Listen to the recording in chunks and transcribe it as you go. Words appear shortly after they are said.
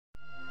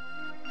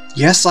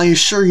Yes, I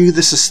assure you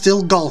this is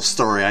still Golf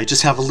Story, I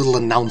just have a little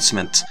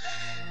announcement.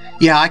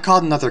 Yeah, I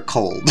caught another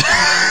cold.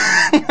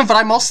 But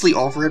I'm mostly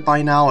over it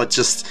by now, it's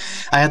just,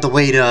 I had to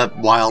wait a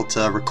while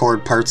to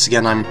record parts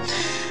again. I'm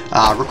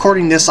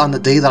recording this on the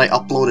day that I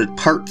uploaded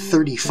part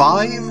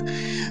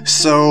 35,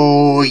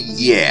 so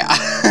yeah.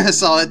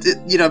 So,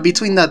 you know,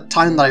 between the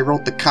time that I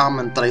wrote the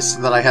comment that I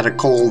said that I had a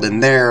cold in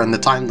there and the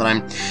time that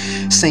I'm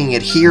saying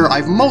it here,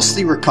 I've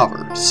mostly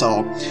recovered,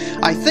 so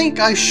I think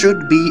I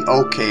should be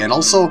okay. And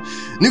also,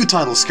 new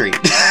title screen.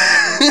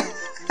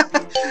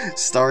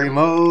 Story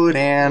mode,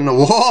 and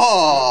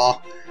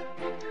whoa!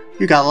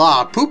 You got a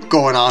lot of poop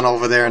going on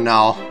over there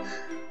now.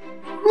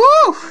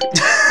 Woo!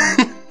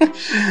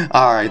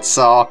 Alright,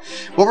 so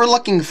what we're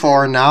looking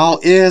for now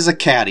is a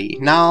caddy.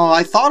 Now,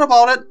 I thought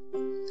about it.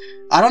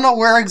 I don't know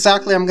where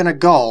exactly I'm gonna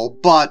go,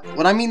 but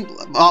what I mean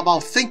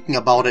about thinking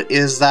about it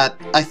is that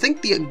I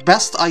think the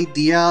best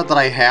idea that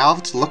I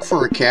have to look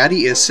for a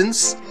caddy is,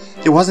 since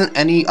there wasn't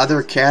any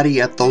other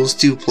caddy at those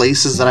two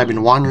places that I've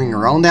been wandering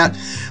around at,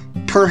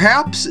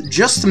 perhaps,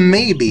 just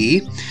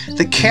maybe,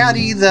 the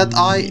caddy that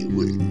I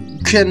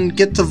can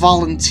get to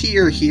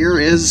volunteer here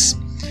is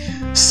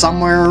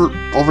somewhere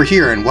over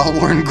here in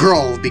Wellworn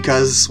Grove,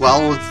 because,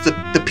 well, it's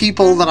the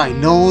people that I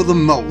know the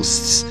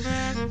most,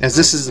 as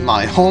this is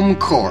my home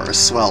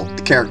course, well,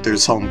 the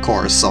character's home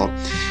course, so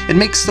it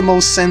makes the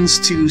most sense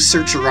to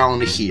search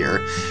around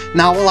here.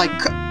 Now, well,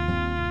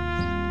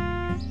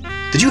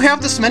 did you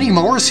have this many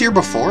mowers here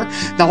before?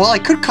 Now, well, I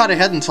could cut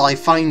ahead until I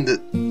find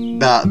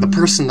the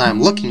person that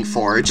I'm looking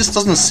for. It just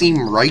doesn't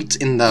seem right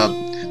in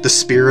the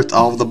spirit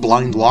of the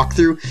blind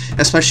walkthrough,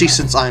 especially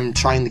since I'm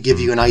trying to give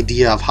you an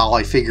idea of how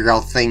I figure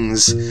out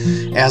things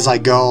as I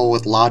go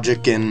with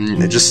logic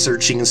and just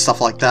searching and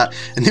stuff like that.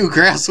 The new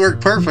grass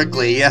worked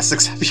perfectly, yes,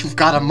 except you've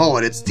got to mow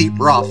it, it's deep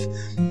rough.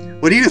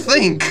 What do you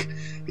think?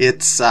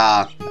 It's,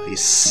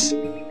 nice.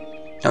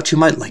 Thought you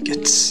might like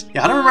it.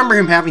 Yeah, I don't remember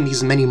him having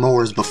these many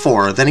mowers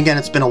before. Then again,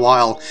 it's been a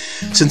while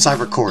since I've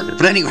recorded.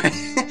 But anyway,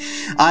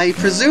 I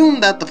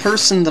presume that the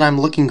person that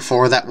I'm looking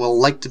for that will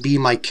like to be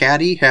my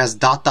caddy has ...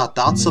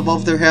 dots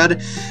above their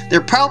head. They're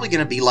probably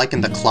going to be like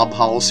in the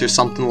clubhouse or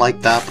something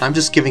like that, but I'm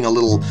just giving a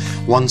little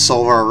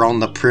once-over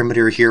around the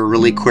perimeter here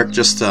really quick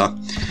just to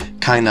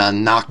kind of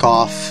knock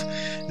off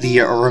the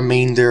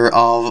remainder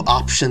of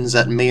options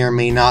that may or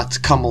may not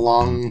come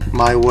along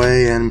my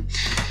way. And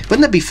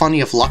wouldn't it be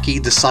funny if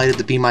Lucky decided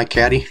to be my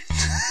caddy?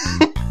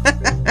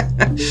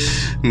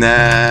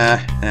 Nah,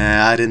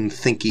 I didn't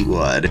think he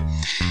would.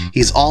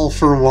 He's all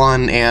for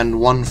one and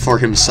one for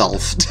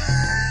himself.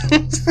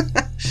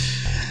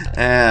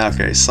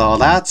 Okay, so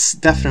that's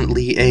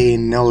definitely a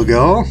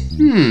no-go.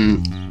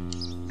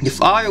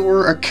 If I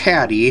were a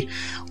caddy,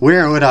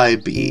 where would I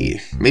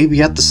be?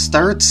 Maybe at the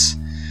start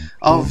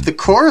of the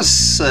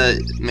course?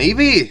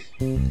 Maybe?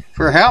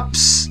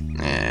 Perhaps?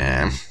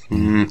 I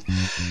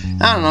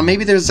don't know,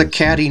 maybe there's a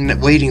caddy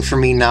waiting for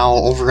me now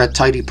over at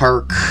Tidy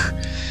Park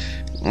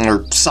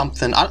or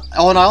something.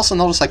 Oh, and I also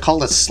noticed I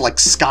called it like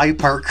Sky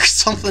Park or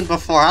something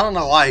before. I don't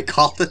know why I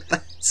called it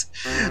that.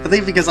 I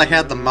think because I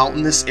had the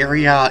mountainous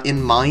area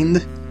in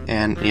mind.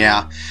 And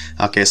yeah,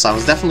 okay, so I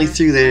was definitely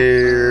through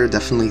there,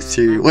 definitely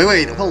through...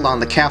 Wait, hold on,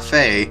 the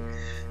cafe.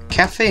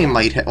 Cafe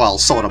might have, well,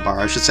 soda bar,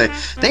 I should say.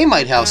 They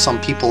might have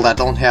some people that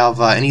don't have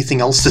anything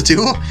else to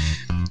do.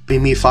 Pay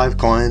me 5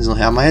 coins, and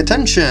have my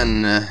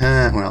attention.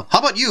 Well, how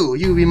about you?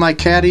 You be my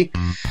caddy?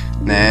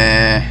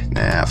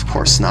 Nah, of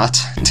course not.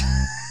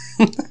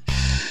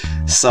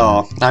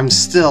 So, I'm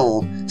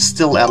still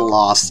at a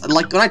loss.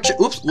 Like, when I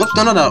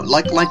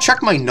like, when I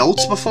checked my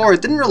notes before,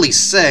 it didn't really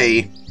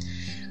say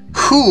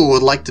who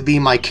would like to be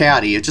my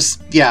caddy. It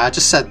just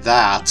said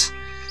that.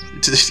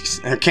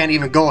 I can't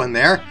even go in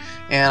there.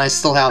 And I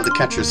still have the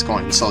catcher's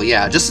coin, so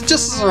yeah, just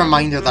as a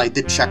reminder that I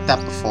did check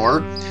that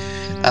before.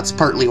 That's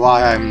partly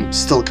why I'm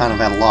still kind of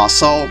at a loss.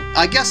 So,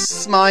 I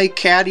guess my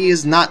caddy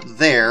is not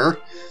there.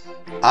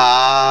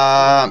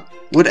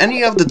 Would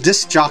any of the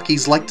disc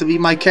jockeys like to be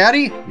my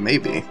caddy?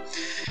 Maybe.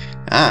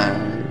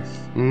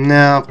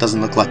 No, it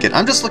doesn't look like it.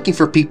 I'm just looking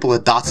for people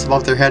with dots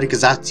above their head, because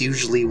that's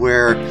usually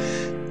where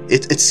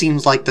it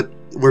seems like that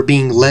we're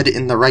being led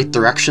in the right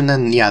direction,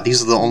 and yeah,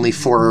 these are the only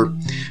four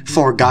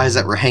guys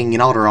that were hanging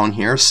out around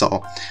here,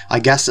 so I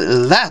guess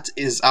that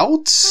is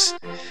out.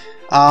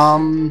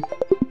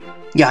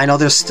 Yeah, I know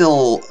there's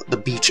still the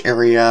beach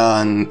area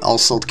and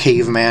also the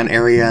caveman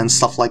area and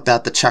stuff like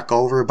that to check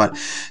over, but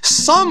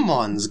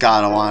someone's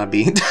gotta wanna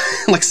be,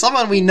 like,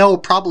 someone we know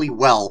probably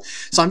well.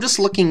 So I'm just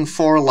looking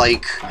for,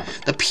 like,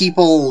 the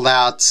people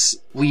that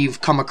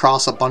we've come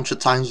across a bunch of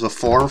times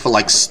before for,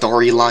 like,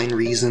 storyline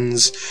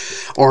reasons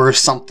or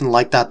something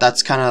like that.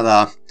 That's kind of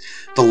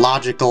the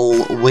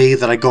logical way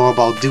that I go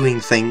about doing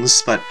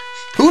things, but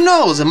who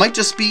knows? It might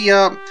just be,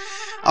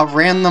 a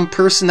random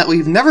person that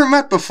we've never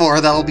met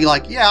before that'll be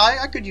like, yeah,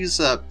 I could use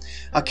a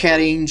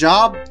caddying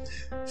job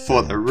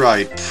for the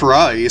right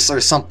price, or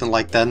something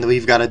like that, and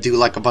we've got to do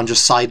like a bunch of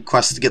side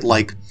quests to get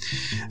like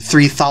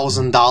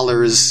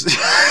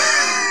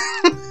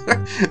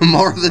 $3,000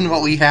 more than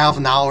what we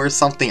have now or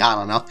something, I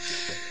don't know.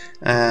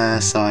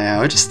 So yeah,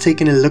 we're just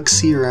taking a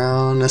look-see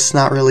around. It's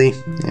not really...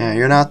 Yeah,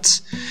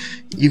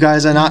 you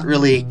guys are not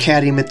really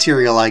caddy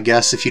material, I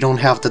guess, if you don't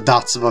have the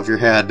dots above your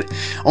head.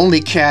 Only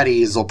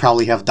caddies will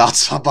probably have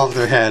dots above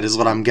their head, is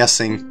what I'm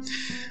guessing.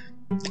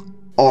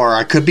 Or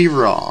I could be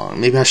wrong.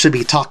 Maybe I should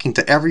be talking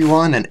to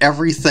everyone and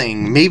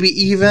everything. Maybe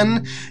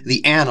even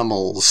the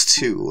animals,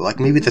 too. Like,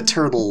 maybe the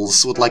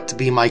turtles would like to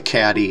be my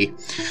caddy.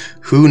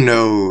 Who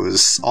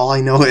knows? All I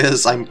know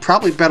is I'm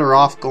probably better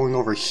off going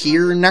over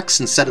here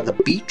next instead of the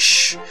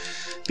beach.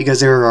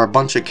 Because there are a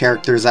bunch of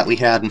characters that we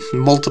had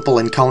multiple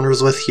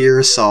encounters with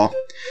here, so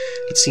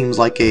it seems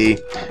like a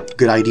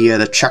good idea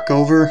to check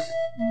over.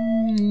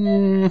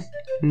 No.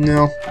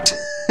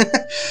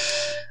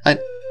 I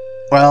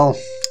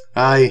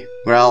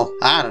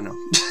don't know.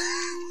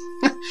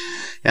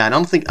 Yeah, I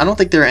don't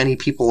think there are any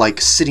people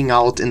like sitting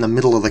out in the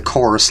middle of the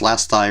course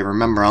last I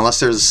remember, unless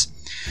there's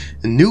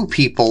new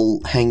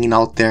people hanging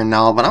out there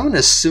now, but I'm gonna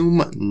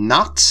assume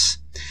not.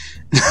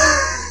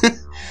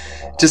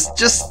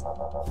 just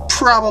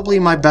probably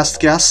my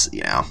best guess,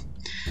 yeah.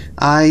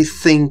 I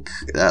think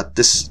that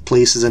this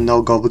place is a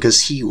no-go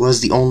because he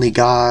was the only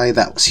guy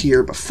that was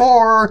here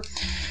before,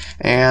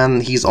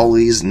 and he's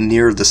always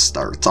near the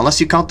start.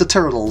 Unless you count the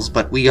turtles,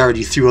 but we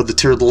already threw the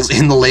turtles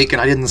in the lake,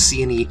 and I didn't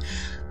see any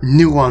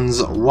new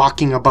ones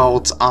walking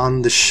about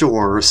on the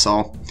shore,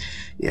 so...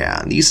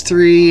 Yeah, these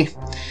three,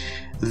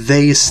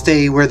 they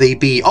stay where they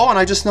be. Oh, and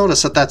I just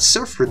noticed that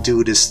surfer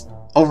dude is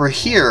over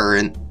here,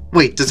 and...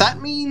 Wait, does that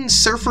mean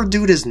surfer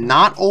dude is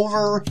not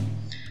over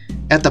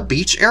at the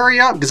beach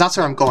area? Because that's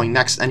where I'm going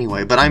next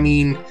anyway, but I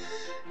mean...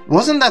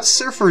 Wasn't that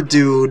surfer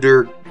dude,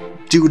 or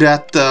dude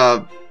at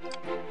the...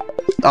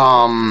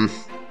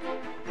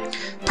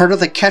 part of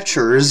the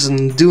catchers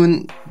and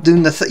doing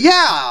the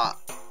yeah,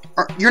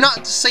 you're not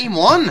the same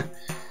one.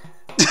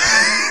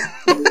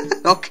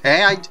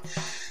 Okay, I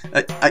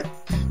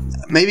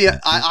maybe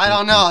I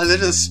don't know.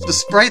 The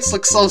sprites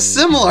look so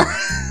similar.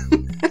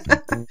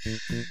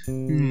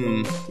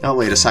 Oh,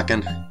 wait a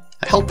second.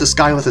 I helped this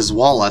guy with his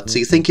wallet. So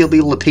you think he'll be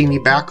able to pay me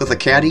back with a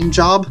caddying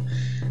job?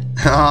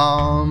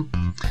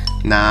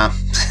 Nah,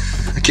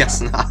 I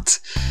guess not.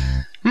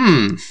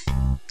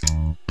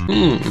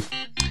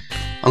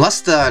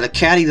 Unless the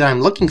caddy that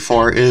I'm looking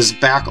for is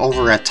back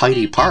over at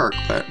Tidy Park,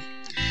 but...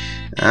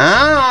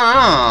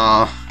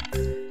 I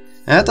don't know.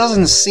 That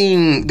doesn't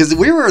seem... Because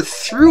we were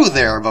through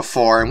there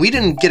before, and we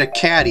didn't get a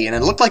caddy, and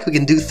it looked like we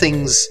can do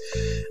things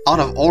out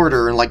of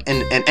order, like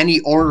in any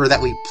order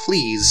that we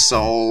please,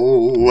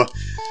 so...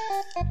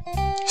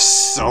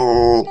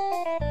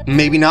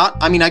 Maybe not.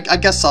 I mean, I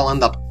guess I'll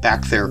end up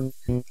back there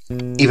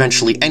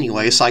eventually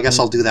anyway, so I guess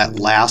I'll do that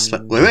last,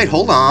 but wait,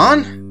 hold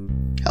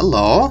on!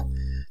 Hello?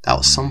 That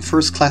was some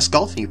first-class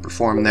golfing you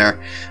performed there.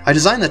 I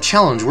designed the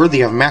challenge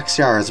worthy of Max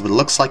Yards, but it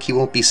looks like he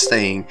won't be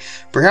staying.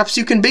 Perhaps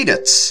you can beat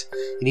it.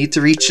 You need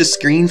to reach the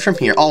screen from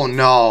here. Oh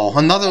no,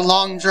 another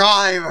long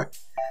drive!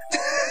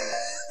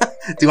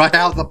 Do I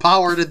have the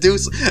power to do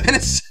so? And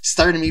it's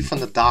starting me from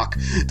the dock.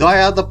 Do I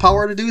have the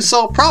power to do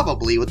so?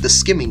 Probably, with the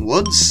skimming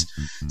woods.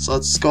 So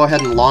let's go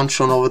ahead and launch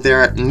one over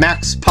there at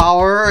max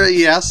power.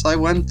 Yes, I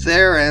went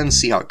there, and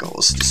see how it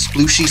goes. The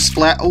splooshy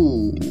splat.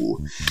 Ooh,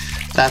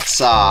 that's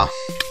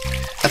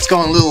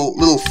going a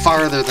little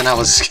farther than I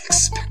was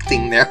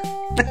expecting there.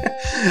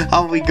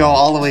 How about we go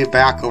all the way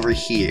back over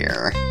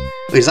here?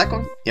 Wait, is that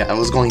going? Yeah, it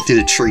was going through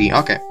the tree.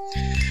 Okay,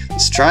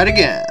 let's try it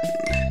again.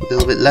 A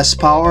little bit less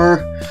power,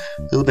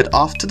 a little bit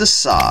off to the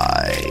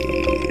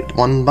side.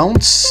 One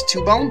bounce,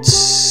 two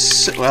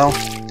bounce. Well,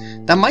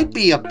 that might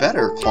be a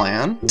better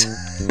plan.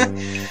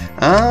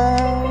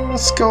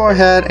 Let's go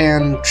ahead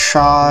and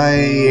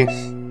try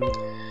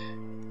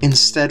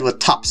instead with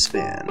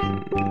topspin.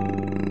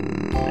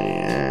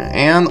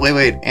 And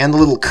wait, and a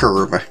little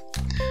curve.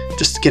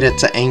 Just to get it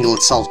to angle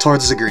itself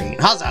towards the green.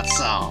 How's that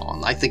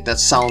sound? I think that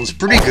sounds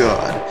pretty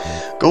good.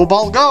 Go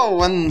ball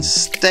go and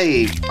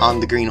stay on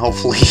the green,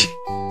 hopefully.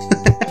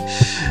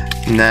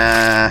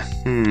 Nah,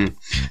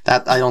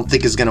 that I don't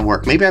think is gonna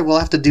work. Maybe I will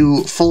have to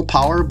do full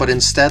power, but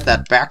instead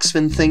that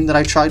backspin thing that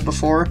I tried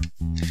before.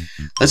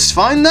 Let's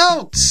find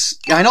out!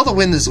 Yeah, I know the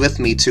wind is with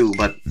me too,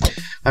 but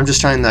I'm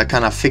just trying to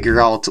kind of figure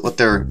out what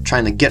they're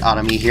trying to get out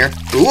of me here.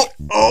 Ooh,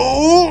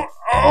 oh,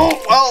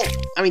 well,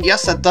 I mean,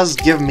 yes, that does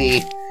give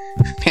me...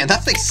 Man,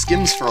 that thing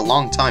skims for a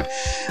long time.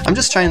 I'm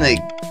just trying to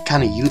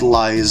kind of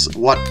utilize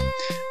what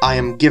I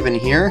am given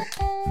here.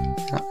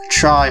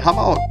 Try, how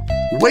about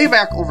way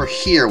back over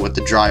here with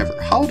the driver?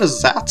 How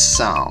does that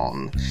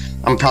sound?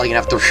 I'm probably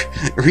gonna have to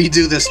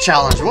redo this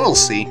challenge. We'll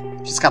see.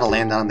 Just gotta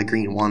land on the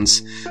green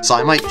ones. So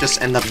I might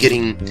just end up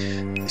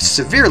getting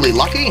severely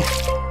lucky.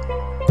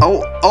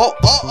 Oh,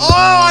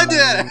 I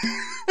did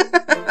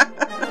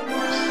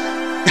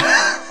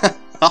it!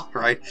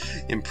 Alright,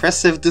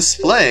 impressive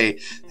display.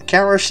 The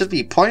camera should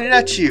be pointed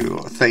at you.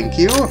 Thank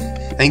you.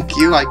 Thank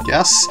you, I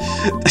guess.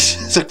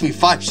 It took me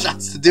 5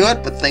 shots to do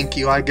it, but thank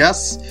you, I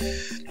guess.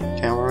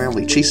 Camera will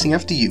be chasing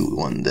after you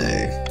one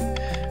day.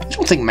 I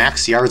don't think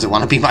Max Yards would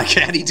want to be my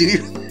caddy, do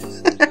you?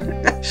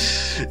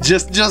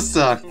 just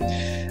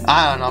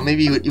I don't know,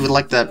 maybe you would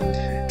like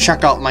to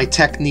check out my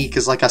technique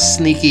as like a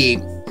sneaky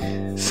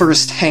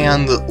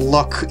first-hand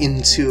look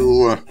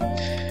into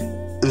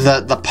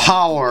the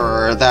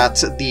power that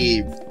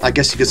the, I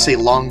guess you could say,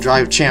 long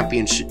drive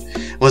championship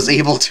was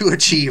able to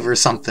achieve or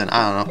something.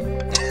 I don't know.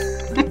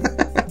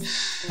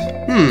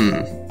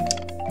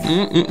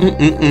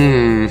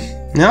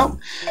 Nope.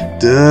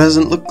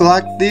 Doesn't look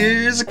like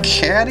there's a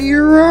caddy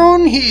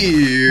around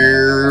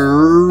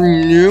here.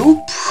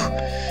 Nope.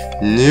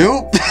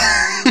 Nope.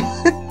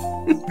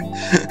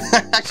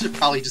 I should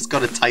probably just go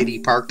to Tidy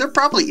Park. There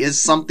probably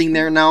is something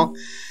there now.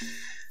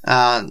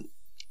 I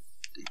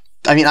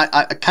mean,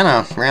 I kind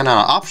of ran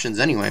out of options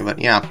anyway, but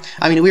yeah.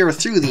 I mean, we were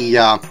through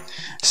the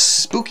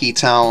Spooky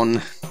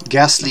Town,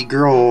 Ghastly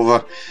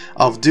Grove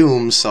of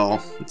Doom, so...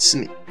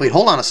 Wait,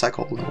 hold on a sec,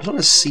 hold on. I just want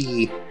to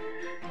see...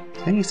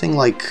 anything,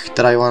 like,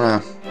 that I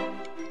want to...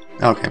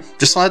 Okay,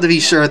 just wanted to be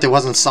sure that there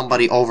wasn't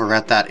somebody over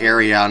at that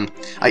area, and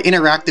I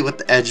interacted with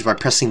the edge by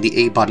pressing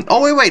the A button.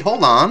 Oh, wait,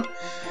 hold on!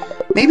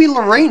 Maybe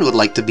Lorraine would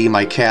like to be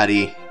my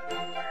caddy.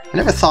 I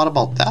never thought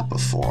about that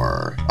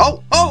before.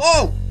 Oh!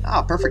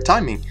 Ah, perfect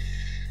timing.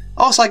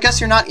 Oh, so I guess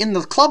you're not in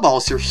the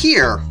clubhouse, you're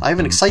here. I have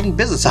an exciting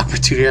business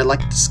opportunity I'd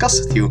like to discuss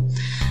with you.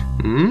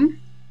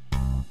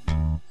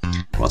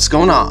 What's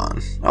going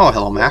on? Oh,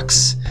 hello,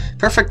 Max.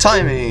 Perfect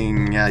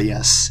timing.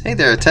 Yes. Hey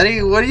there,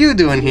 Teddy. What are you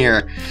doing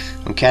here?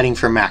 I'm caddying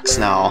for Max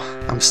now.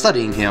 I'm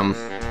studying him.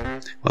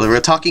 Well,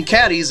 we're talking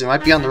caddies, we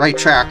might be on the right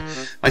track.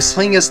 My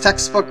swing is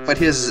textbook, but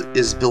his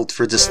is built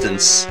for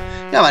distance.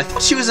 Yeah, but I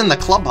thought she was in the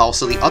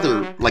clubhouse of the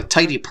other, like,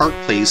 Tidy Park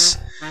place.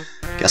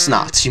 Guess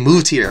not. She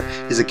moved here.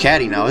 He's a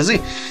caddy now, is he?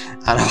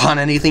 I don't want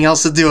anything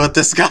else to do with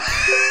this guy.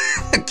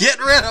 Get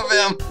rid of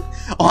him!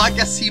 Oh, I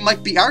guess he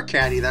might be our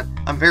caddy then.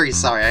 I'm very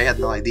sorry, I had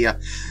no idea.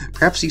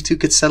 Perhaps you two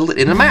could settle it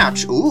in a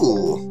match.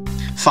 Ooh.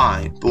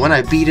 Fine. But when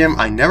I beat him,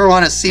 I never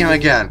want to see him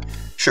again.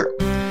 Sure.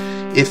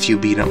 If you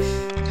beat him.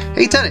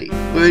 Hey, Teddy.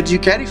 Would you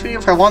caddy for me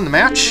if I won the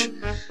match?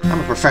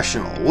 I'm a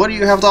professional. What do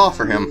you have to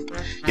offer him?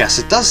 Yes,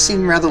 it does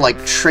seem rather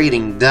like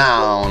trading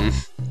down.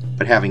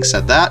 But having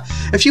said that,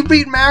 if you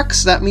beat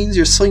Max, that means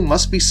your swing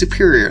must be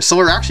superior. So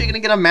we're actually going to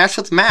get a match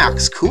with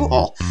Max.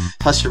 Cool.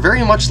 Plus, you'd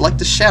very much like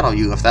to shadow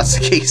you if that's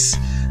the case.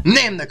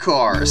 Name the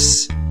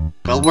course.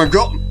 Well, we're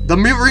going... The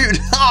Bermuda...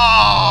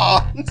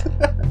 Ah!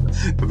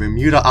 The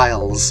Bermuda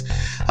Isles.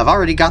 I've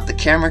already got the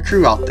camera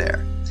crew out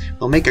there.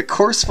 We'll make a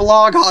course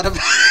vlog out of...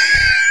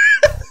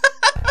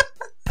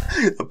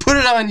 Put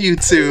it on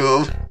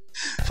YouTube.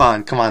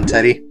 Fine, come on,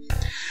 Teddy.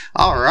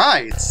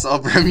 Alright, so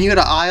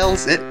Bermuda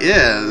Isles it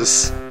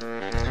is.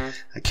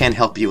 I can't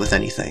help you with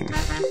anything.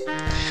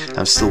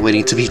 I'm still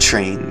waiting to be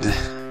trained.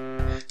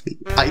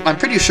 I'm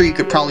pretty sure you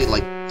could probably,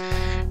 like,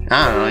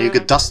 I don't know, you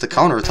could dust the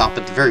countertop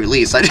at the very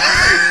least.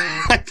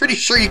 I'm pretty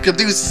sure you could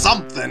do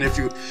something if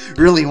you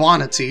really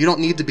wanted to. You don't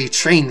need to be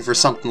trained for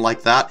something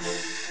like that.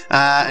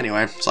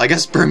 Anyway, so I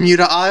guess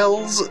Bermuda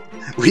Isles,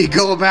 we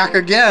go back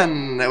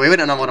again. Wait,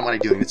 no, what am I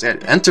doing? It's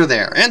enter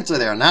there,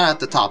 not at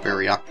the top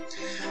area.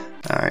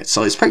 Alright,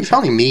 so he's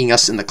probably meeting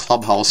us in the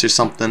clubhouse or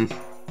something.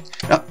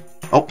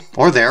 Oh,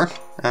 or there.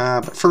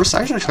 But first,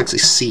 I should actually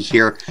see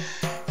here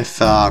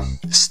if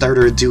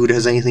Starter Dude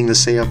has anything to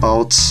say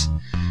about...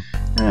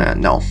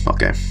 no,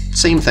 okay.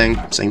 Same thing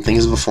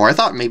as before. I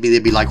thought maybe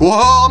they'd be like,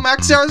 whoa,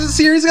 Max Yars is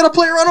here, he's gonna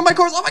play around on my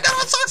course, oh my god,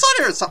 I'm so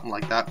excited, or something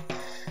like that.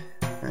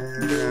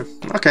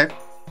 Okay.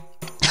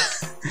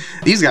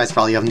 These guys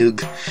probably have new...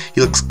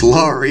 He looks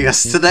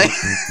glorious today.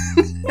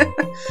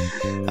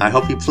 I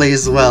hope he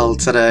plays well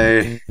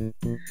today.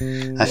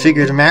 I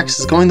figured Max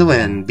is going to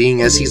win,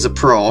 being as he's a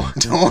pro.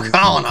 Don't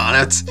count on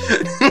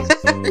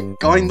it.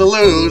 Going to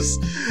lose.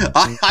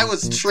 I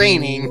was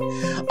training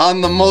on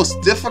the most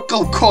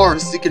difficult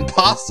course you can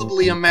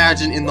possibly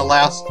imagine in the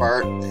last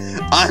part.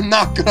 I'm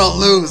not gonna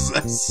lose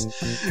this.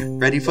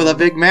 Ready for the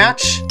big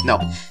match? No.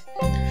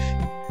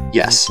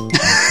 Yes.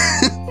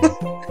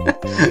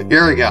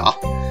 Here we go.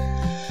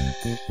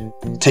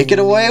 Take it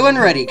away when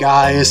ready,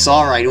 guys.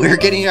 Alright, we're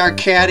getting our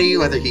caddy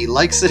whether he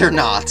likes it or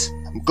not.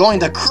 I'm going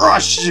to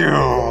crush you!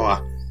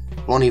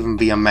 Won't even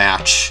be a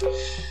match.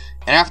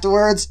 And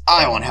afterwards,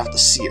 I won't have to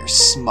see your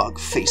smug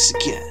face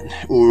again.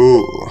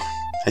 Ooh.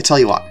 I tell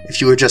you what,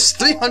 if you were just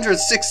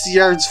 360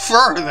 yards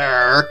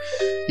further,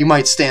 you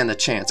might stand a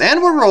chance.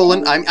 And we're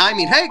rolling. I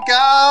mean, hey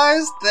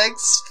guys!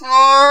 Thanks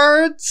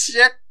for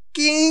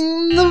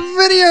checking the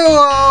video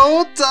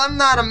out! I'm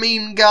not a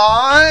mean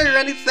guy or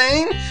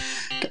anything.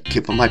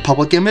 Keep up my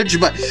public image,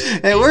 but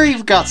hey,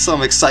 we've got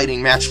some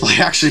exciting match play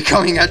actually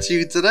coming at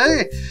you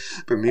today.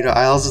 Bermuda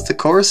Isles is the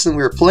course, and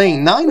we're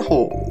playing 9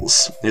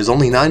 holes. There's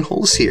only 9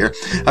 holes here.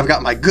 I've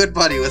got my good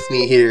buddy with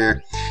me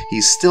here.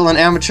 He's still an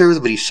amateur,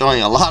 but he's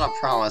showing a lot of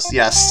promise.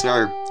 Yes,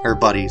 our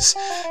buddies.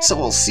 So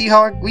we'll see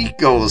how our week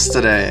goes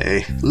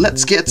today.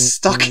 Let's get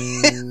stuck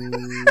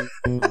in.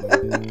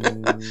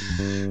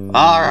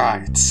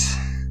 Alright.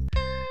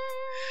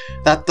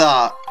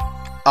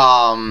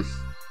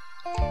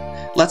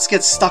 Let's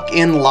get stuck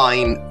in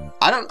line.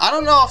 I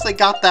don't know if they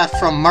got that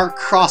from Mark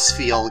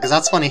Crossfield, because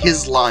that's one of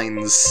his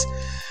lines.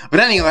 But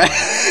anyway,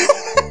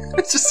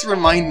 it just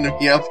reminded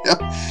me of him.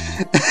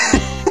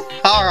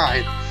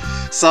 Alright.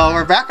 So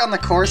we're back on the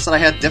course that I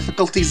had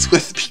difficulties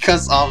with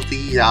because of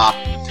the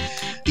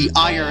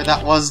ire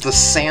that was the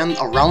sand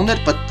around it,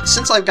 but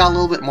since I've got a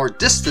little bit more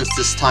distance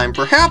this time,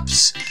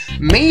 perhaps,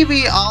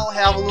 maybe I'll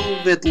have a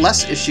little bit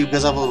less issue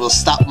because I'm able to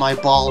stop my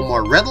ball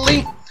more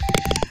readily.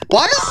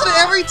 Why is it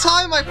every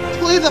time I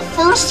play the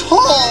first hole,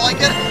 I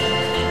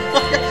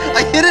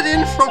hit it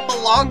in from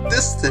a long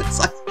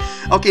distance?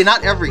 Okay,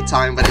 not every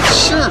time, but it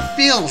sure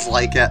feels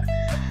like it.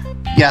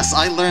 Yes,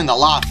 I learned a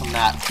lot from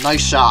that.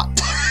 Nice shot.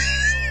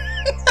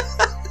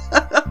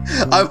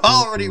 I've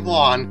already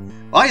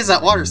won. Why is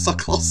that water so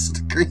close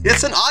to the green?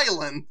 It's an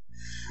island!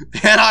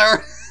 And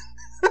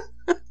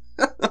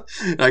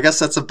I guess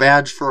that's a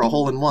badge for a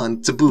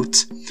hole-in-one, to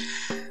boot.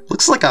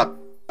 Looks like a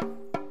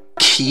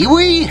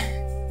kiwi?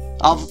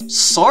 Of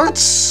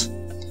sorts?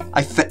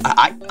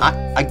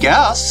 I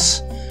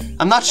guess.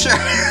 I'm not sure.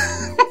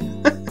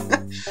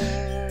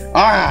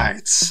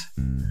 Alright.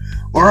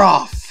 We're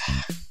off.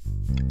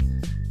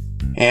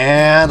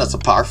 And that's a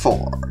par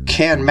 4.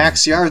 Can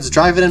Max Yards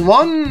drive it in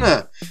one?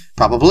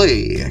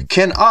 Probably.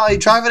 Can I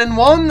drive it in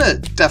one?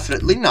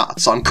 Definitely not,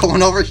 so I'm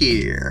going over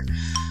here.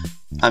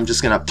 I'm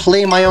just gonna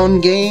play my own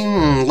game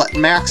and let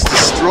Max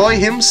destroy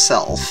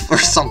himself, or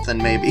something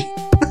maybe.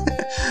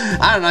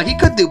 I don't know, he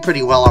could do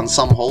pretty well on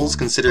some holes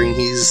considering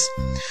he's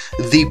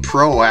the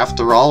pro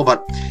after all,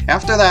 but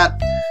after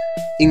that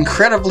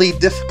incredibly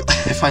difficult...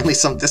 finally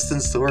some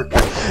distance to work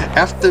with.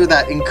 After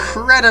that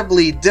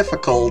incredibly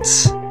difficult...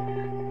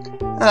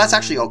 that's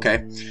actually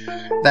okay.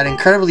 That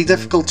incredibly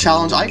difficult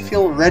challenge, I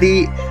feel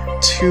ready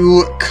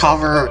to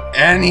cover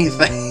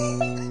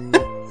anything.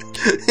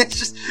 It's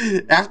just,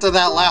 after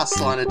that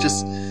last one,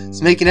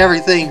 it's making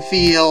everything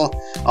feel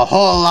a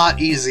whole lot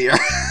easier.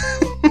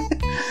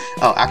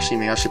 Oh, actually,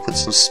 maybe I should put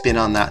some spin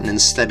on that and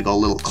instead go a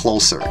little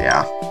closer,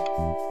 yeah.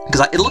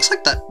 Because it looks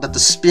like that the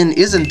spin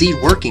is indeed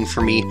working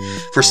for me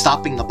for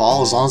stopping the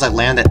ball as long as I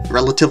land it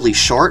relatively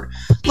short.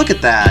 Look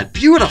at that,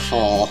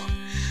 beautiful.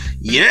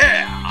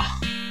 Yeah!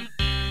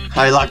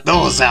 I like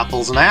those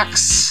apples,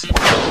 Max.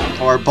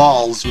 Or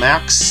balls,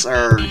 Max.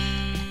 Or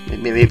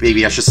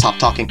maybe I should stop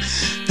talking.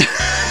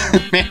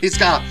 Man, he's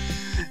got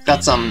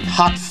some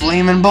hot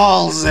flaming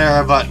balls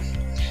there, but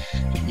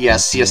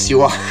yes,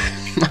 you are.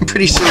 I'm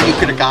pretty sure you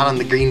could have got on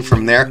the green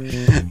from there.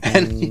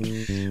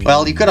 And,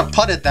 well, you could have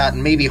putted that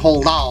and maybe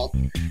hold out.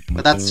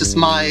 But that's just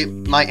my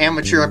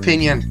amateur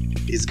opinion.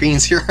 These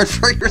greens here aren't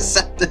very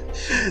receptive.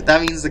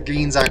 That means the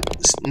greens aren't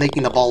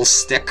making the balls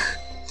stick.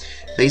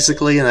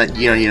 Basically, and that,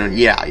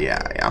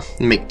 yeah.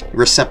 Make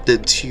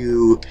receptive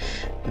to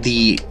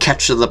the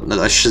catch of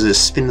the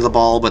spin of the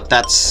ball, but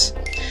that's,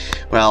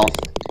 well,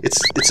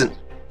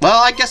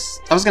 well, I guess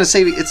I was gonna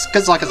say it's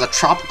because like it's a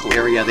tropical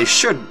area, they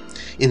should,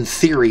 in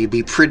theory,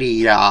 be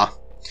pretty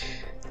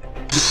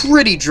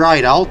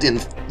dried out,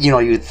 and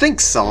you'd think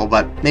so,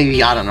 but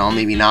maybe, I don't know,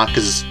 maybe not,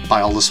 because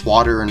by all this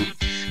water, and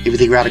maybe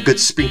they got a good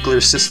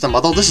sprinkler system,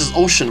 although this is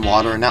ocean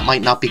water, and that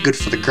might not be good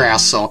for the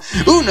grass, so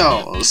who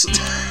knows?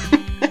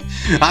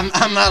 I'm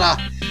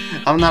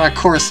not a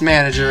course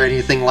manager or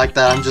anything like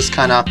that. I'm just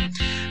kind of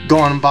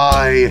going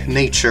by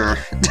nature.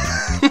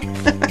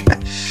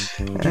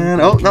 And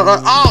no,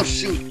 oh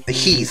shoot, the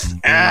heath.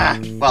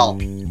 Well,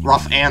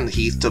 rough and the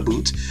heath to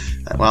boot.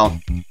 Well,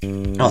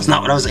 no, it's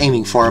not what I was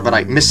aiming for, but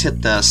I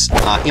mishit this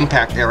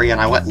impact area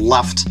and I went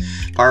left.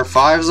 Par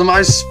 5s are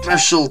my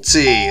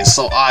specialty,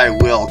 so I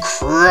will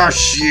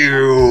crush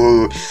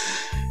you.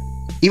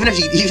 Even if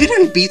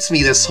he beats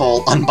me this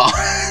hole, unbound.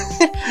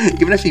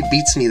 Even if he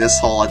beats me this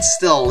hole,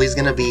 he's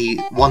gonna be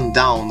one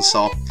down,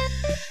 so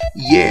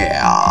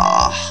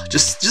yeah.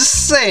 Just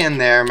saying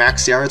there,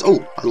 Max Yards. Oh,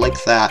 I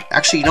like that.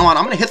 Actually, you know what?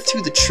 I'm gonna hit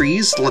through the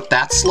trees to let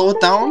that slow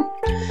it down,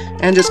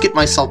 and just get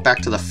myself back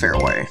to the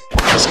fairway.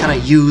 Just kind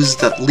of use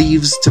the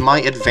leaves to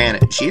my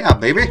advantage. Yeah,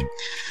 baby.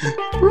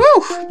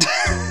 Woo!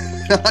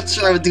 I'm not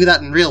sure I would do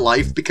that in real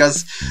life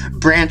because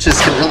branches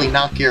can really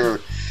knock your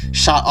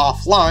shot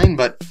offline,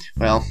 but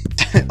well.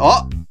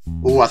 Oh,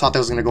 I thought that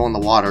was gonna go in the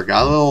water.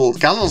 Got a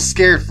little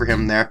scared for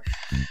him there.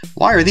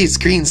 Why are these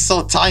greens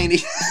so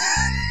tiny?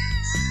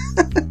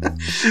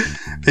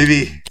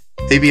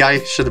 Maybe I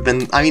should have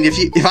been. I mean, if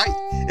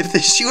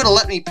she would have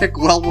let me pick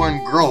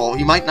Wellworn Grove,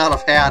 you might not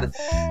have had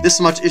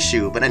this much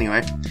issue. But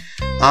anyway,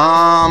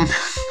 I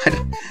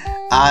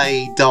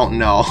don't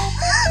know.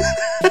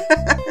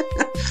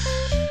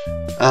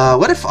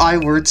 What if I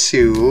were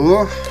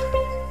to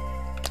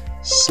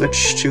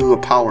switch to a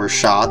power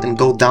shot and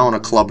go down a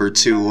club or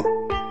two?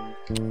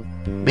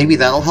 Maybe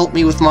that'll help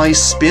me with my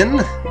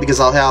spin, because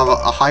I'll have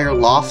a higher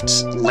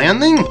loft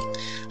landing?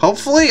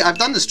 Hopefully? I've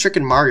done this trick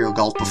in Mario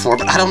Golf before,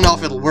 but I don't know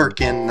if it'll work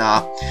in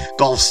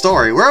Golf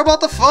Story. We're about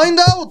to find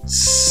out!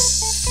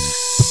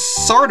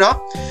 Sorta.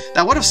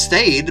 That would have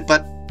stayed,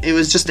 but it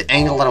was just the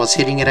angle that I was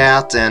hitting it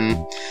at, and...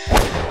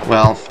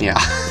 well, yeah.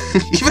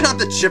 Even on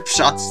the chip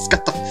shots, it's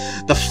got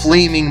the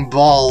flaming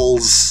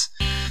balls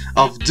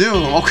of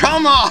doom. Oh,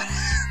 come on!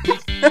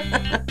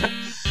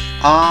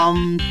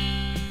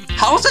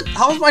 How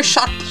is my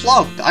shot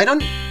plugged?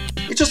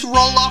 It just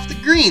rolled off the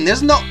green.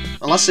 There's no...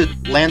 unless it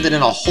landed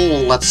in a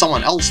hole that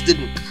someone else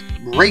didn't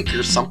rake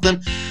or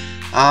something.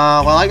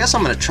 Well, I guess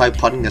I'm gonna try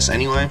putting this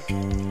anyway.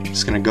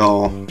 Just gonna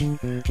go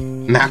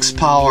max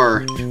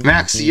power,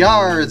 max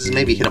yards,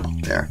 maybe hit him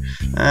up there.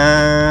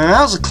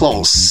 That was a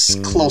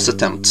close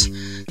attempt.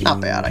 Not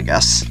bad, I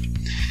guess.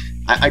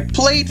 I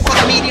played for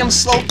the medium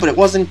slope, but it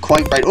wasn't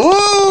quite right.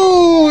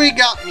 Ooh, he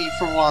got me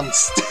for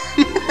once.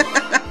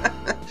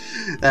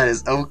 That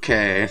is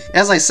okay.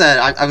 As I said,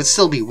 I would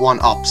still be one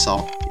up,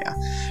 so yeah.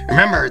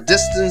 Remember,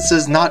 distance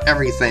is not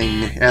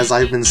everything, as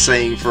I've been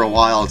saying for a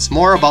while. It's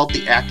more about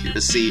the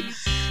accuracy.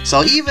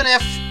 So even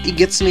if he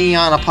gets me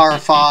on a par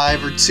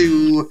 5 or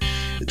 2,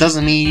 it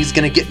doesn't mean he's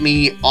gonna get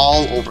me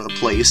all over the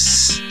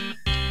place.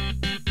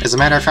 As a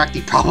matter of fact,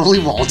 he probably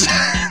won't.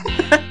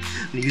 I'm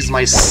gonna use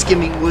my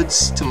skimming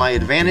woods to my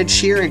advantage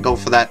here and go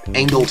for that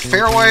angled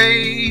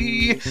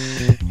fairway.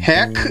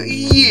 Heck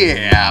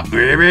yeah,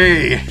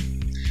 baby!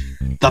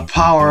 The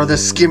power of the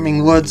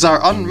skimming woods are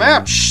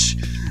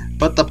unmatched,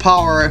 but the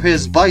power of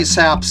his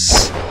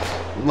biceps,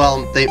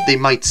 well, they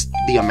might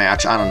be a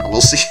match. I don't know.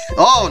 We'll see.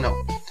 Oh no.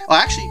 Well,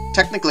 actually,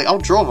 technically,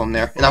 outdrove him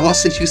there, and I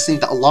wasn't using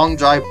the long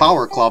drive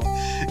power club.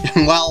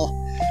 Well,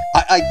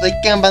 I think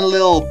I'm in a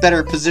little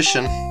better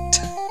position.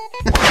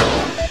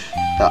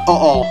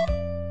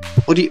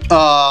 What do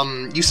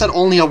you said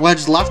only a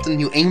wedge left and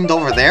you aimed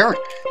over there?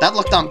 That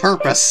looked on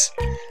purpose.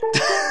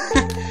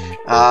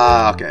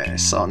 Okay,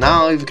 so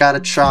now we've got to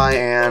try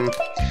and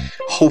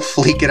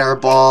hopefully get our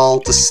ball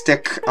to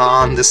stick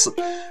on this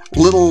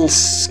little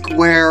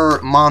square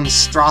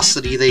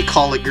monstrosity they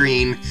call it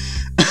green.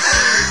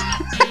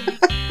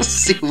 Let's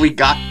see what we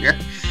got here.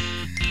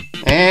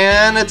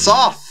 And it's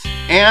off.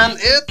 And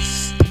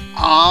it's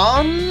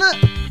on.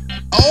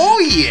 Oh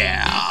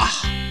yeah!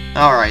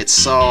 Alright,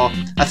 so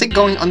I think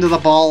going under the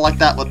ball like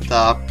that with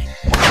the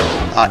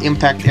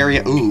impact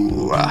area.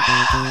 Ooh,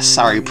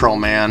 sorry, pro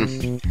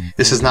man.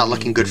 This is not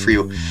looking good for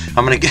you.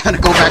 I'm gonna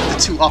go back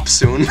to 2 up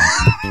soon.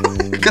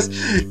 Because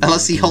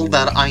unless he hold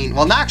that iron.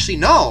 Well, actually,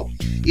 no!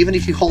 Even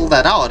if you hold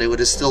that out, it would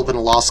have still been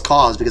a lost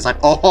cause because I'm.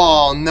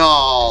 Oh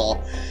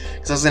no!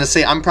 Because I was gonna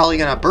say, I'm probably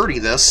gonna birdie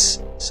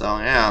this. So,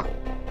 yeah.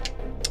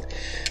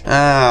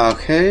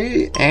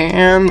 Okay,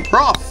 and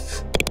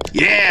rough!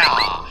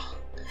 Yeah!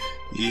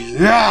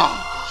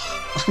 Yeah!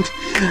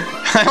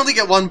 I only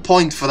get 1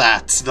 point for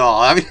that, though.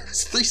 I mean,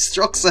 it's 3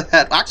 strokes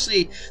ahead.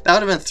 Actually, that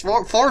would have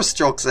been 4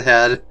 strokes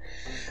ahead.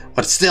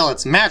 But still,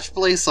 it's match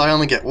play, so I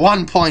only get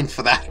 1 point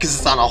for that, because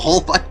it's on a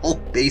hole-by-hole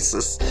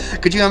basis.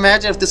 Could you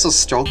imagine if this was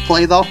stroke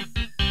play, though?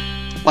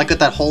 Like with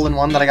that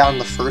hole-in-one that I got in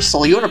the first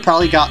hole, you would have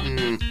probably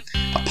gotten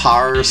a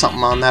par or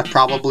something on that,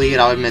 probably,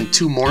 and I would have been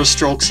 2 more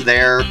strokes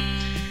there.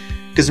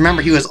 Because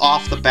remember, he was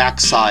off the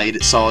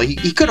backside, so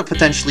he could have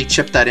potentially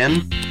chipped that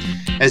in,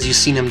 as you've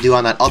seen him do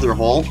on that other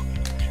hole,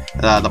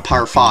 the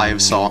par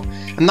 5, so...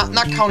 I'm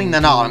not counting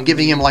that out. I'm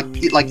giving him, like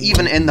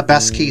even in the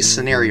best case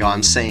scenario,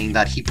 I'm saying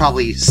that he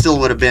probably still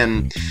would have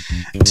been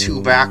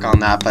 2 back on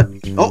that, but...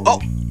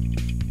 Oh!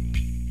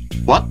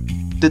 What?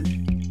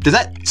 Did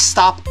that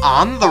stop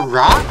on the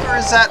rock, or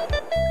is that...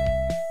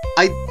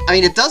 I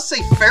mean, it does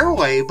say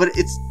fairway, but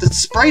the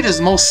sprite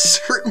is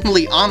most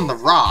certainly on the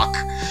rock.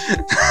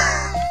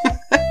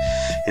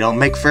 You don't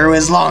make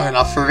fairways long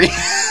enough for me.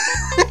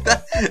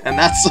 And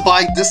that's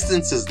why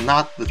distance is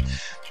not the...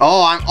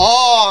 Oh, I'm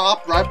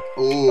up right...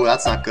 Oh,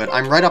 that's not good.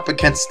 I'm right up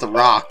against the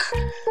rock.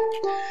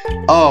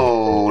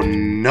 Oh,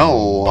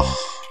 no.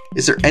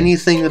 Is there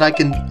anything that I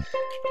can...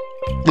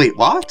 Wait,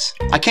 what?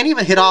 I can't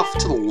even hit off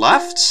to the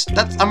left?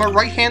 I'm a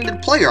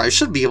right-handed player. I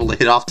should be able to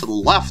hit off to the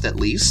left, at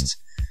least.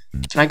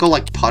 Can I go,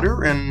 like,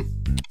 putter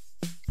and...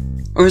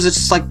 Or is it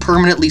just, like,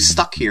 permanently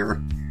stuck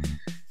here?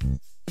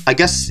 I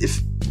guess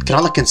if... Can I,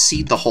 like,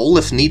 concede the hole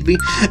if need be?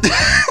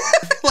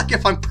 Like,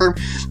 if I'm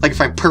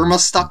perma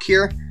stuck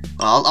here?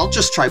 Well, I'll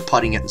just try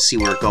putting it and see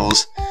where it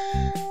goes.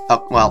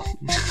 Oh, well,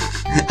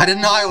 I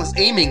didn't know I was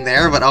aiming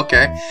there, but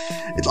okay.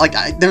 It's like,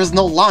 there was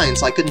no line,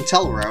 so I couldn't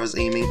tell where I was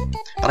aiming.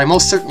 But I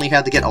most certainly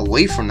had to get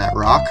away from that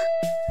rock.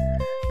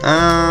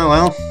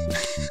 Well,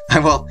 I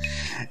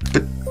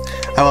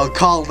will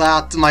call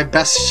that my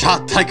best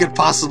shot I could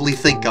possibly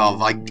think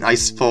of, I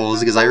suppose,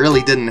 because I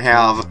really didn't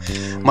have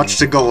much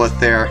to go with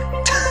there.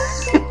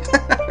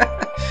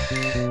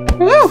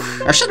 Woo!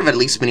 I should have at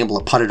least been able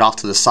to putt it off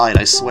to the side,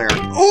 I swear.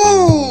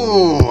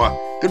 Ooh!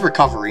 Good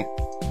recovery.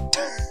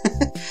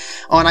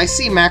 Oh, and I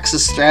see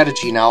Max's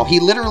strategy now. He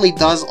literally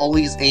does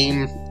always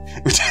aim...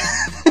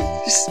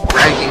 Just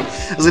bragging.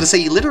 I was gonna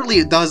say, he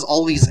literally does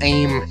always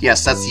aim...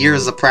 Yes, that's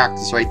years of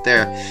practice right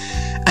there.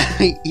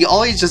 He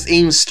always just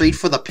aims straight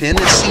for the pin,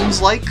 it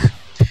seems like.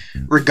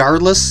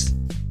 Regardless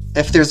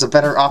if there's a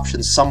better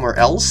option somewhere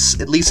else.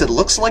 At least it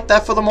looks like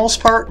that for the most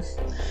part.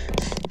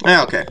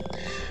 Okay.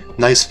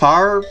 Nice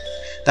par.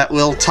 That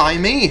will tie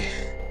me,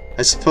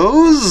 I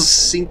suppose.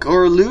 Sink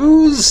or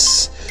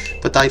lose.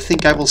 But I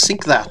think I will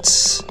sink that.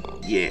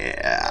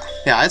 Yeah.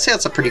 Yeah, I'd say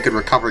that's a pretty good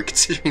recovery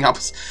considering I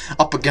was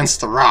up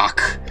against the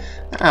rock.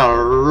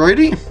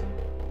 Alrighty.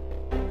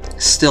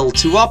 Still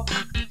 2 up.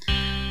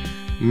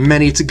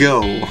 Many to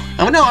go.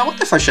 Oh no, I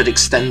wonder if I should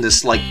extend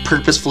this, like,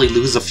 purposefully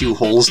lose a few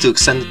holes to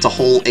extend it to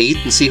hole 8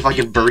 and see if I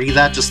can birdie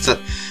that just to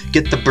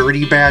get the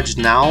birdie badge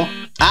now.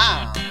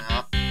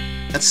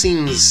 That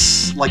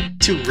seems, like,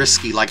 too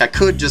risky. Like, I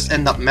could just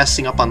end up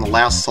messing up on the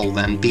last hole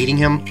then, beating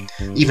him,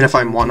 even if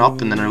I'm 1 up,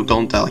 and then I'll go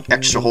into, like,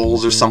 extra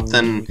holes or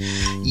something.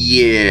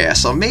 Yeah,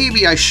 so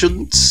maybe I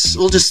shouldn't.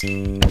 We'll just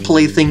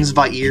play things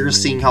by ear,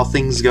 seeing how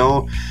things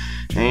go.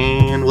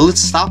 And will it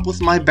stop with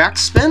my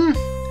backspin?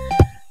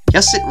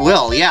 Yes, it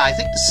will. Yeah, I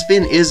think the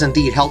spin is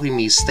indeed helping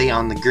me stay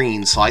on the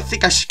green, so I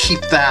think I should keep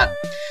that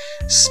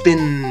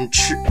spin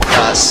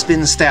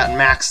stat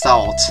maxed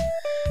out.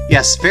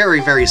 Yes, very,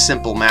 very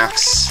simple,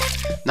 Max.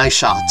 Nice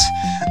shot.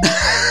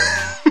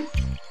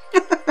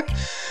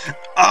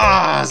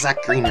 Is that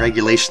green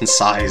regulation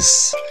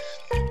size?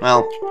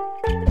 Well,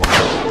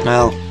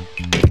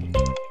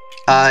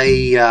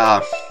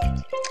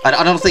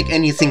 I don't think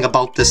anything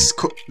about this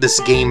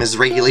game is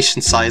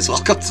regulation size.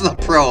 Welcome to the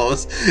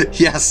pros.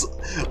 Yes,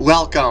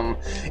 welcome.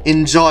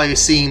 Enjoy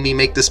seeing me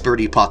make this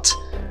birdie putt.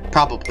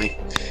 Probably.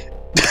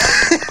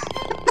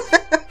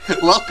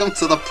 Welcome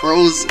to the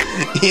pros,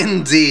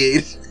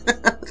 indeed.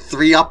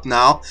 3 up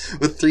now,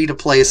 with 3 to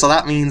play, so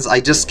that means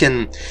I just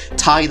can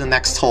tie the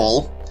next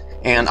hole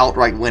and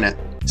outright win it.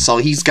 So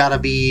he's gotta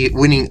be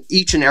winning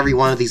each and every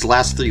one of these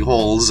last 3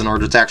 holes in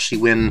order to actually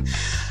win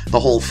the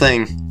whole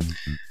thing.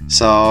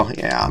 So,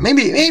 yeah,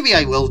 maybe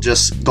I will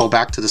just go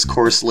back to this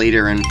course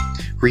later and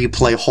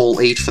replay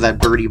hole 8 for that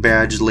birdie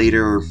badge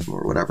later,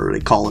 or whatever they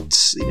call it.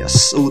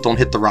 Yes. Oh, don't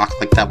hit the rock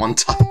like that one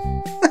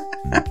time.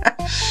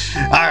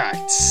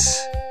 Alright.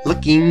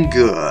 Looking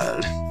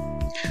good.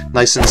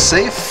 Nice and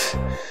safe.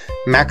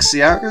 Max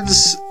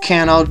yards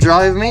can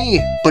outdrive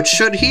me, but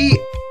should he?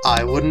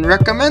 I wouldn't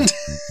recommend.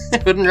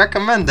 I wouldn't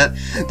recommend it.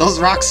 Those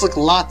rocks look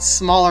a lot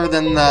smaller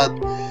than the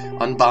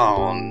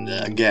Unbound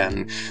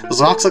again.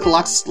 Those rocks look a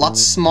lot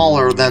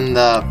smaller than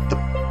the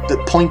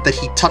point that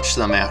he touched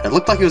them at. It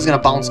looked like he was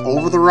gonna bounce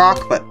over the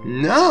rock, but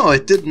no,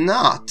 it did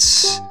not.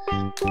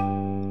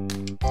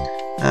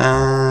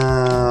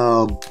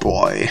 Oh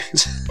boy.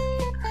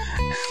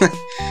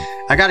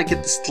 I gotta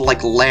get this to,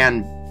 like,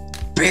 land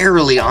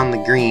barely on the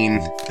green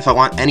if I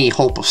want any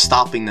hope of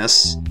stopping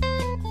this. So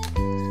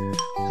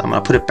I'm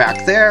gonna put it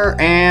back there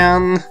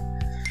and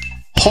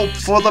hope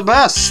for the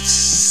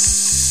best.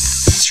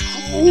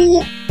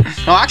 Oh,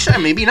 actually,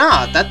 maybe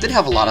not. That did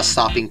have a lot of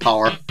stopping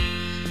power.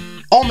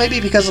 Oh, maybe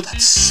because of that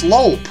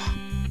slope.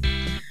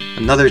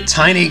 Another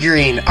tiny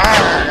green.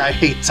 Arrgh, I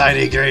hate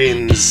tiny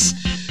greens.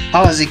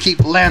 How does he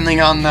keep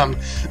landing on them?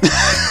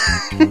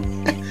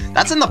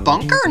 That's in the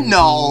bunker?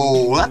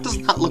 No, that does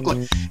not look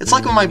like... It's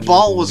like when my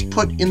ball was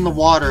put in the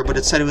water, but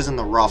it said it was in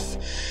the rough.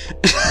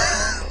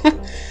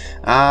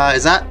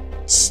 Is that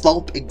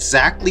slope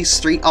exactly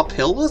straight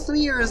uphill with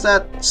me, or is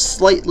that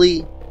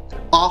slightly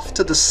off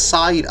to the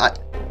side?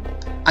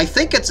 I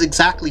think it's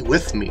exactly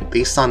with me,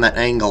 based on that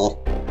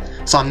angle.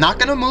 So I'm not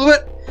gonna move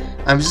it.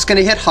 I'm just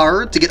gonna hit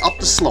hard to get up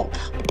the slope.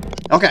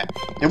 Okay,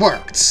 it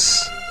worked.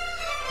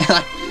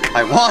 And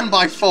I won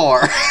by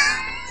 4.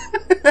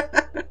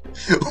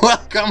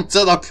 Welcome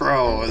to the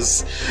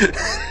pros.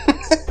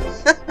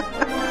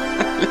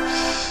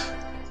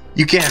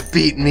 You can't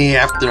beat me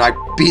after I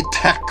beat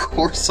that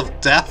course of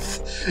death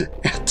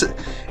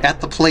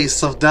at the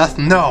place of death.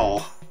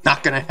 No,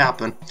 not gonna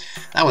happen.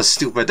 That was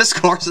stupid. This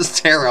course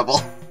is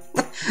terrible.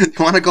 You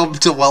want to go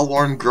to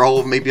Wellworn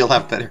Grove? Maybe you'll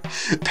have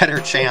better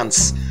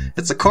chance.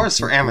 It's a course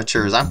for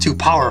amateurs. I'm too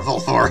powerful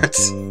for it.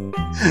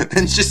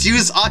 Then just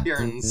use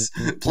irons.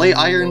 Play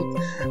island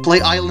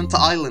to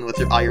island with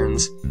your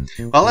irons.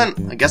 Well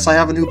then, I guess I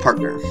have a new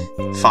partner.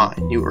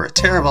 Fine, you were a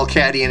terrible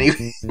caddy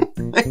anyway.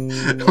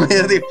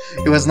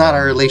 It was not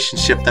a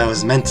relationship that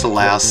was meant to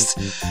last.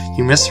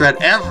 You misread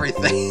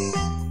everything.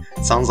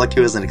 Sounds like it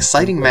was an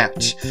exciting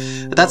match,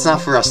 but that's not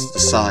for us to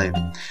decide.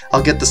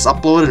 I'll get this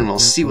uploaded and we'll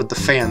see what the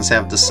fans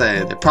have to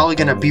say. They're probably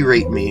gonna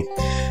berate me.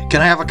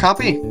 Can I have a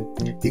copy?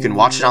 You can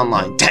watch it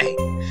online. Dang!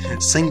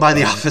 Swing by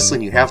the office when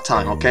you have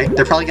time, okay?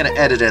 They're probably gonna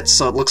edit it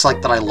so it looks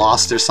like that I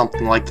lost or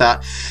something like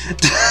that.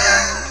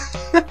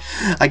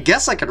 I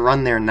guess I could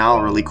run there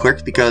now really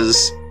quick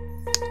because,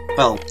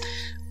 well,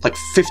 like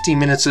 15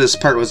 minutes of this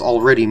part was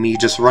already me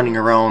just running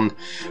around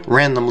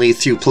randomly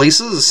through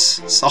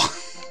places, so...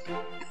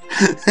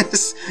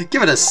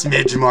 Give it a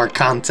smidge more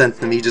content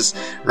than me just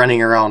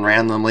running around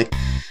randomly,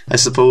 I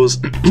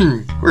suppose.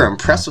 We're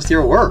impressed with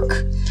your work.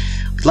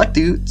 We'd like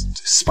to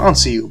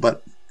sponsor you,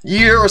 but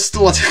you're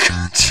still under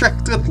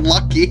contract with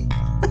Lucky.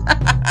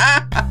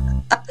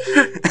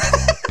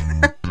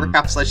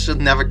 Perhaps I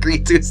shouldn't have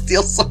agreed to his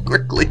deal so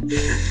quickly.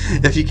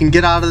 If you can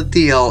get out of the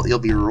deal, you'll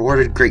be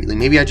rewarded greatly.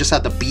 Maybe I just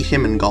had to beat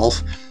him in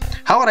golf.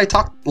 How would I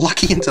talk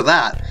Lucky into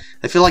that?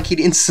 I feel like he'd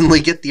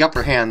instantly get the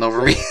upper hand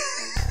over me.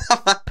 I'm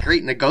not a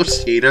great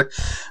negotiator.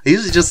 I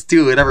usually just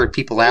do whatever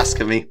people ask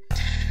of me.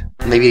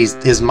 Maybe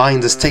his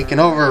mind is taken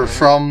over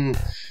from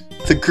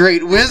the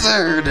Great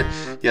Wizard.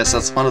 Yes,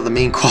 that's one of the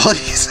main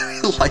qualities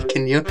I like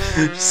in you.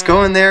 Just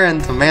go in there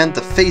and demand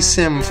to face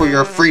him for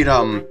your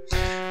freedom.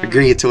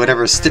 agree to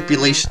whatever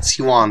stipulations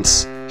he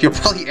wants. He'll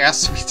probably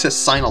ask me to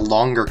sign a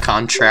longer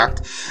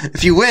contract.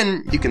 If you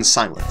win, you can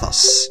sign with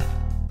us.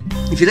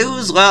 If you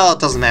lose, well, it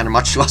doesn't matter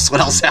much to us what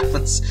else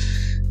happens.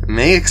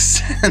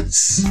 Makes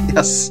sense.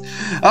 Yes.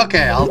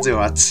 Okay, I'll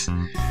do it.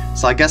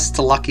 So I guess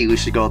to Lucky we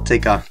should go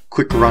take a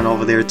quick run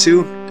over there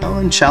too. Go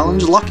and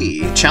challenge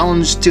Lucky.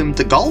 Challenge him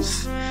to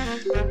golf?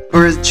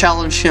 Or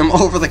challenge him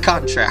over the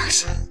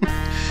contract?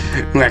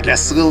 I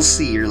guess we'll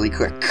see really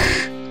quick.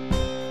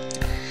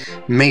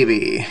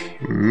 Maybe.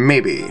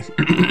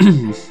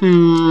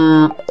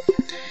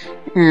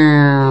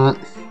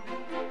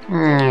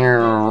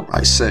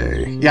 I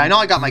say. Yeah, I know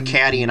I got my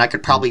caddy and I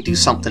could probably do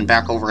something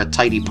back over at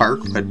Tidy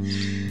Park, but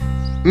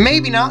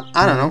maybe not.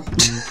 I don't know.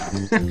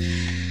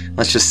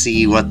 Let's just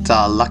see what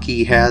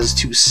Lucky has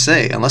to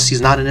say. Unless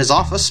he's not in his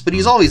office, but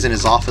he's always in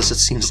his office, it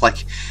seems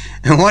like.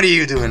 What are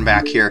you doing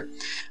back here?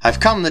 I've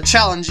come to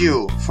challenge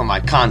you for my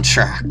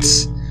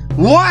contracts.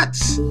 What?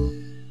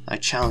 I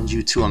challenge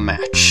you to a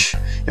match.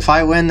 If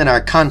I win, then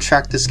our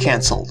contract is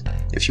cancelled.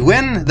 If you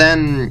win,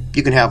 then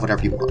you can have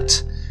whatever you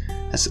want.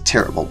 That's a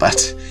terrible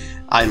bet.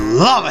 I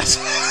love it!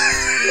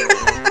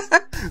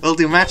 We'll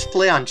do match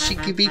play on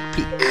Cheeky Beak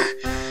Peak.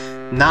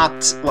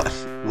 Not... what?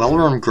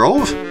 Wellworm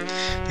Grove?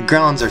 The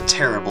grounds are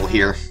terrible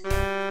here.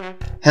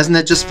 Hasn't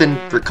it just been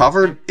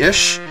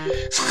recovered-ish?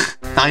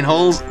 9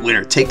 holes,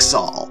 winner takes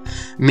all.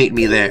 Meet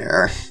me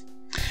there.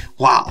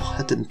 Wow,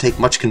 that didn't take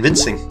much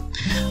convincing.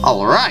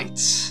 Alright.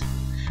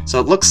 So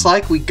it looks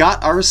like we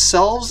got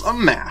ourselves a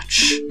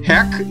match.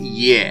 Heck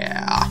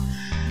yeah.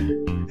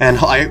 And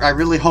I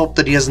really hope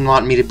that he doesn't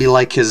want me to be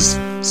like his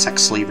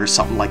sex slave or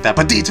something like that.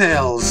 But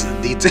details!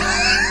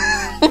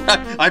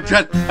 I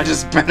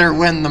just better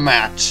win the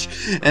match.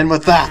 And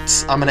with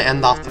that, I'm going to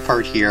end off the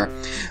part here.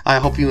 I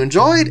hope you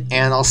enjoyed,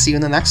 and I'll see you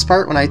in the next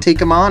part when I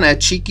take him on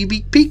at Cheeky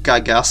Beak Peak, I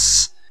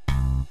guess.